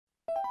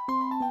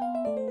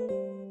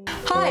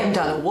I'm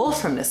Donna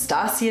Wolfe from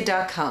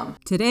Naztazia.com.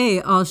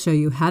 Today I'll show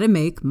you how to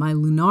make my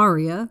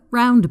Lunaria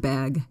Round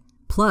Bag,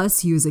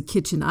 plus use a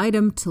kitchen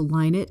item to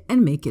line it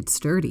and make it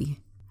sturdy.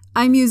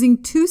 I'm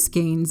using 2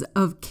 skeins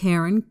of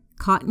Caron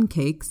Cotton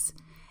Cakes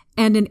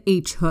and an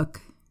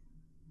H-hook.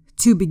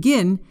 To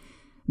begin,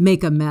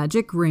 make a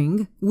magic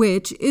ring,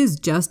 which is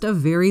just a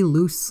very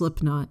loose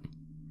slip knot.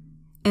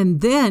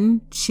 And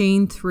then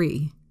chain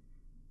 3.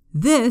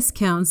 This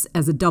counts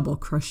as a double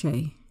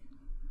crochet.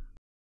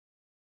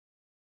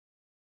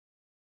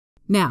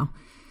 Now,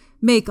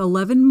 make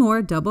 11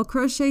 more double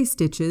crochet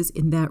stitches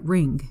in that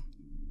ring.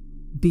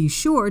 Be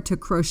sure to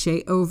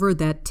crochet over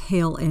that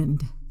tail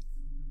end.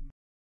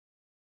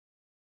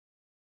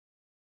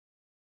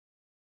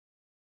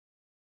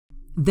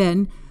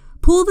 Then,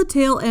 pull the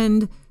tail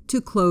end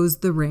to close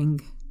the ring.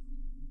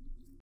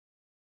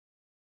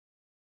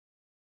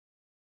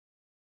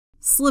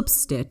 Slip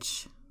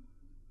stitch.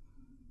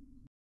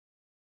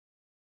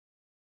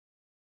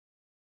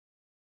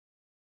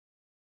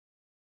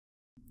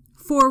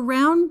 For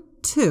round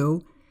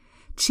 2,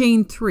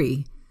 chain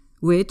 3,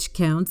 which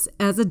counts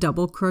as a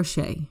double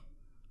crochet.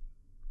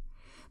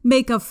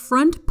 Make a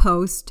front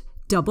post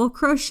double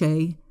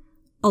crochet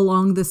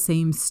along the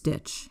same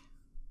stitch.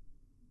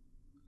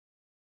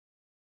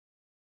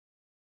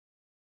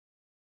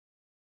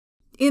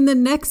 In the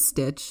next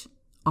stitch,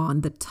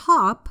 on the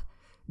top,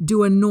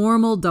 do a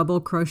normal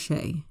double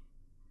crochet.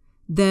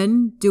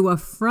 Then do a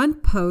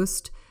front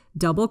post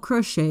double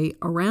crochet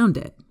around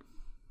it.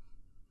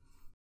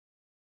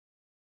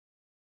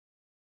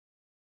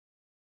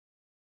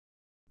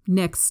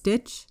 Next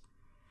stitch,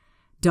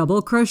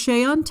 double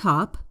crochet on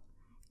top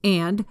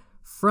and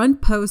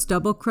front post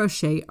double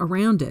crochet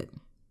around it.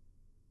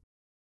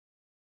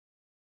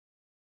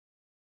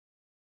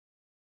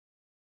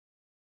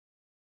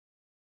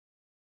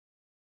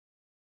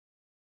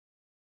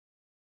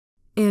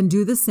 And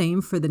do the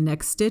same for the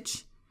next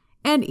stitch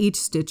and each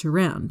stitch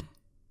around.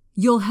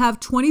 You'll have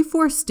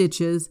 24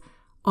 stitches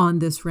on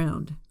this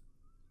round.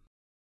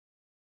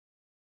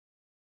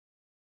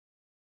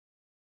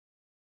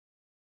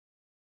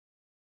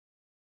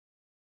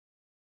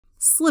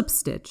 Slip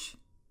stitch.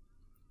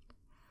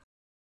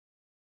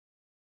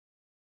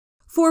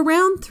 For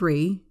round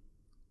 3,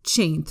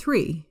 chain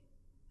 3.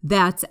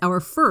 That's our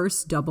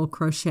first double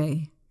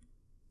crochet.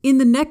 In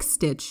the next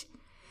stitch,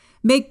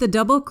 make the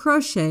double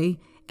crochet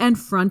and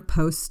front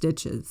post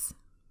stitches.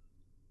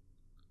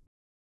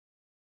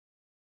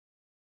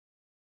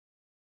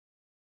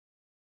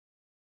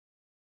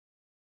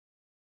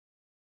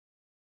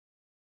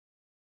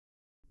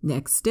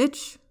 Next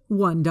stitch,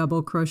 1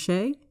 double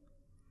crochet.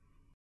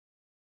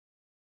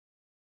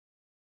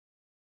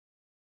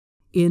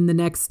 In the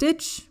next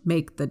stitch,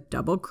 make the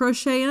double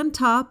crochet on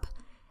top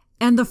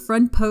and the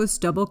front post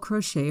double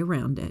crochet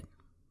around it.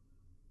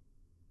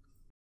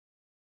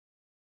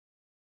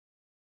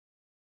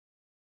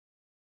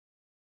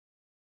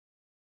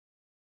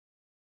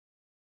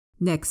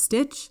 Next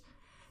stitch,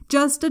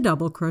 just a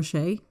double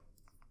crochet.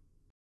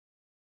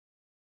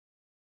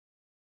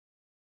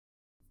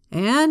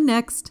 And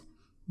next,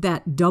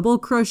 that double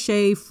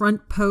crochet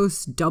front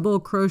post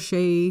double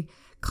crochet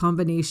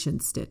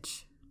combination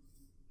stitch.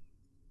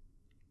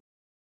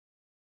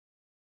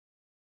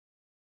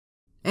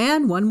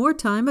 And one more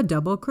time, a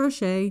double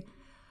crochet,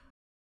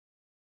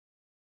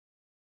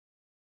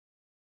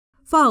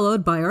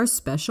 followed by our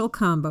special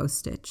combo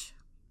stitch.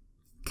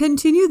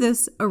 Continue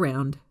this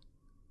around.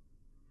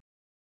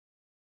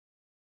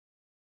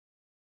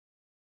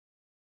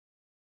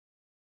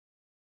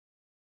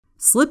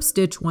 Slip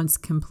stitch once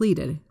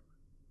completed.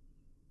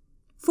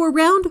 For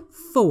round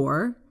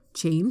 4,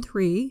 chain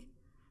 3,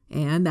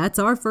 and that's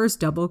our first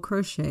double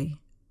crochet.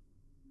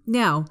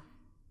 Now,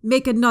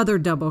 make another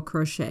double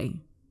crochet.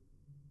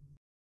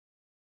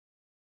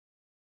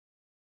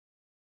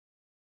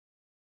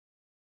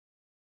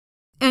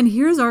 And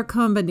here's our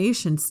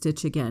combination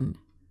stitch again.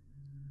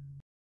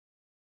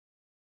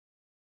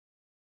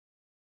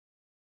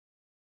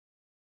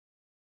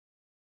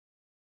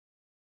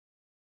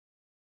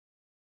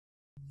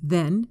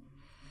 Then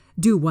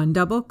do 1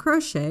 double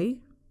crochet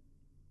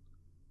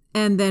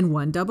and then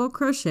 1 double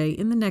crochet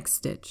in the next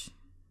stitch.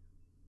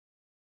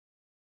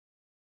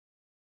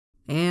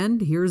 And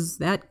here's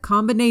that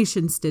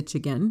combination stitch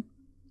again.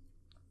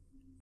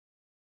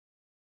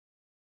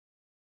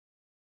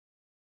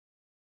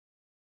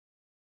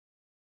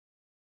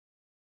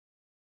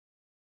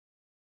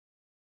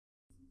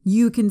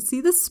 You can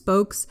see the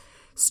spokes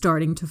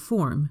starting to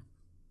form.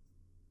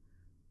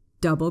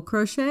 Double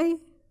crochet,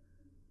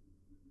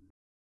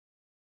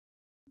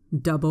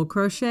 double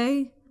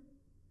crochet,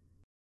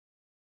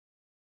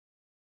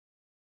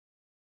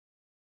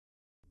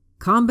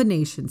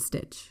 combination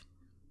stitch.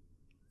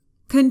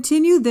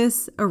 Continue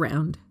this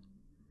around.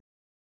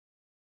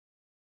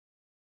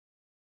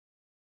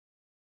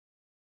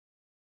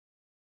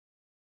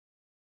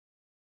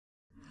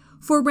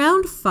 For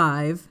round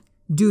 5,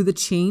 do the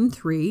chain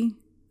 3,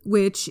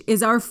 which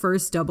is our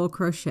first double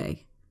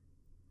crochet.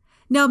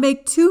 Now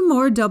make 2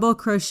 more double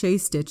crochet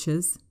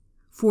stitches,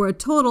 for a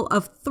total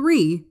of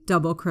 3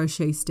 double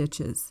crochet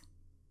stitches.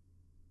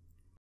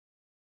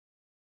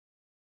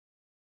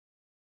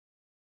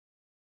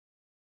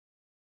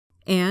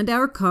 And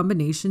our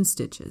combination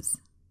stitches.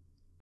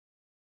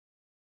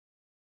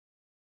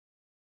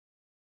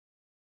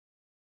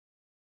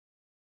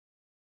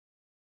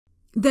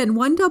 Then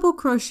 1 double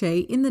crochet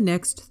in the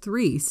next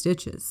 3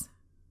 stitches.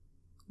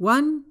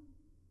 1,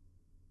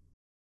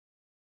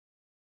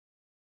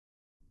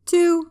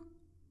 2,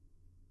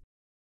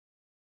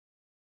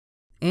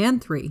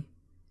 and 3,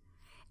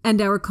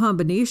 and our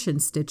combination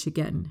stitch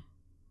again.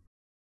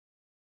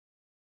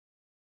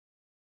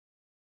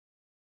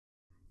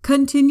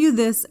 Continue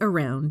this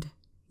around.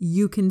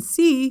 You can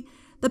see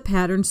the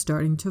pattern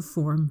starting to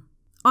form.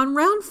 On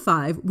round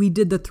 5, we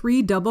did the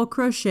 3 double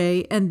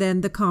crochet and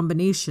then the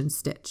combination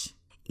stitch.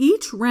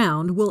 Each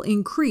round will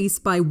increase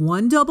by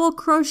 1 double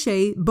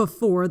crochet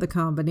before the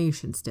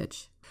combination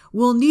stitch.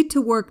 We'll need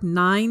to work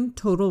 9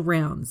 total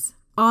rounds.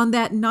 On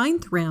that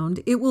 9th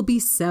round, it will be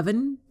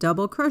 7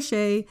 double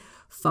crochet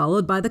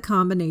followed by the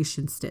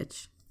combination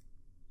stitch.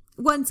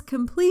 Once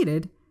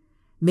completed,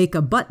 make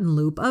a button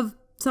loop of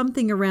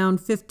something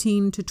around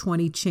 15 to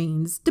 20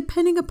 chains,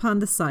 depending upon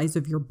the size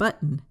of your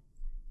button.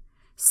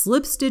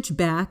 Slip stitch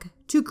back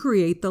to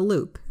create the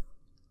loop.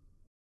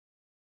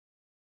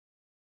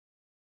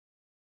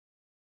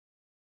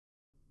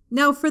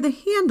 Now for the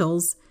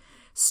handles,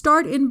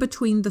 start in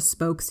between the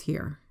spokes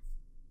here.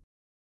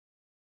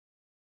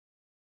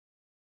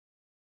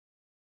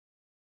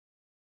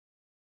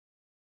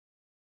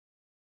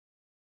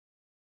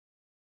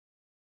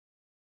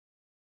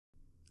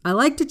 I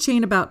like to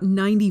chain about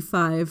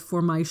 95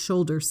 for my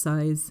shoulder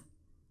size.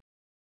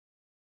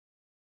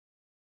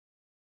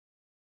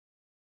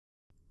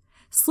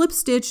 Slip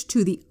stitch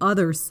to the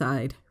other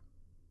side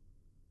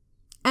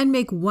and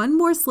make 1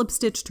 more slip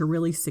stitch to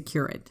really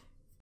secure it.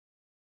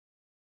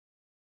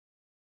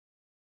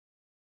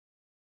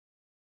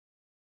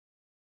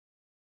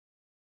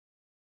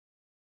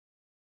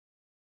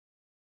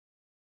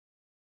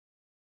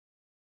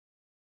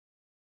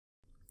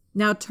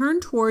 Now turn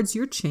towards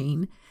your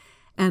chain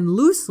and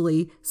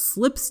loosely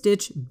slip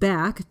stitch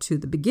back to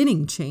the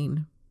beginning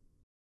chain.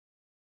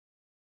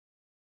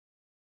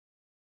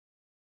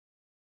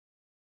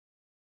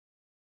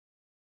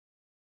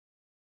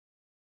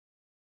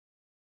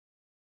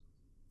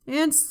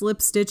 And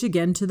slip stitch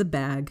again to the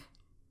bag.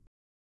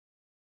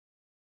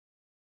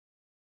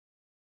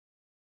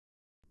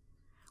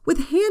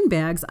 With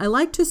handbags, I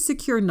like to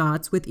secure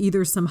knots with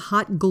either some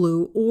hot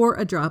glue or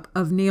a drop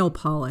of nail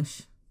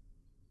polish.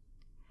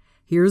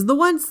 Here's the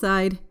one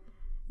side.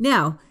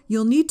 Now,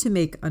 you'll need to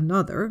make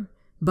another,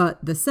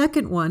 but the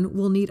second one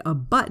will need a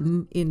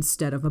button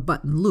instead of a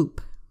button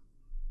loop.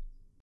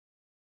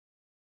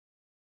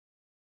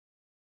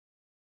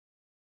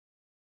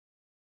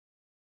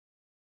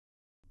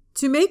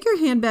 To make your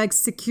handbag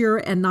secure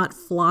and not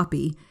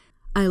floppy,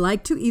 I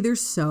like to either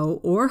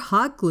sew or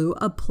hot glue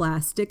a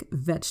plastic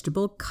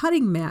vegetable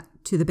cutting mat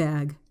to the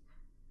bag.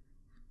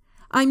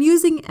 I'm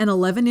using an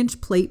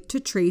 11-inch plate to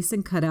trace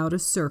and cut out a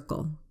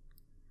circle.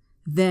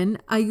 Then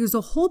I use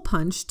a hole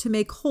punch to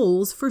make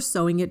holes for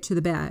sewing it to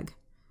the bag.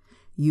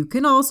 You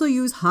can also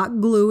use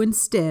hot glue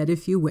instead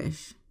if you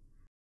wish.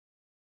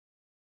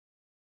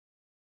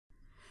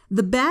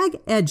 The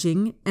bag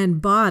edging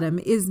and bottom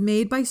is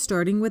made by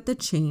starting with the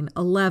chain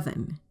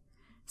 11,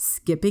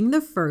 skipping the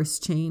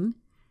first chain,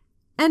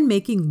 and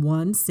making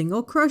 1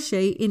 single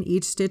crochet in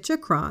each stitch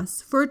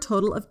across for a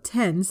total of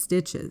 10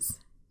 stitches.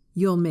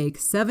 You'll make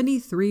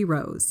 73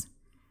 rows.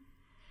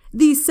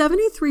 These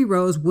 73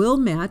 rows will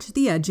match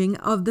the edging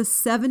of the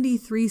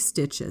 73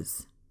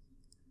 stitches.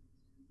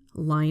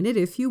 Line it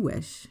if you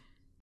wish.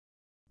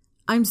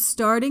 I'm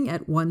starting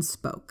at 1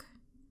 spoke.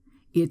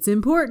 It's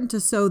important to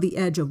sew the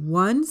edge of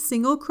 1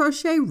 single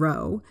crochet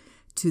row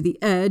to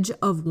the edge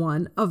of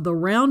one of the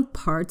round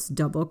parts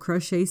double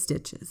crochet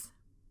stitches,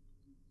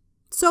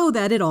 so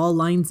that it all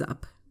lines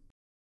up.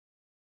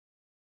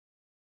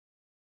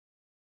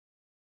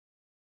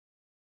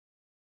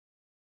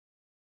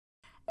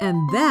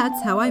 And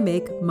that's how I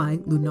make my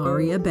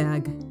Lunaria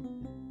bag.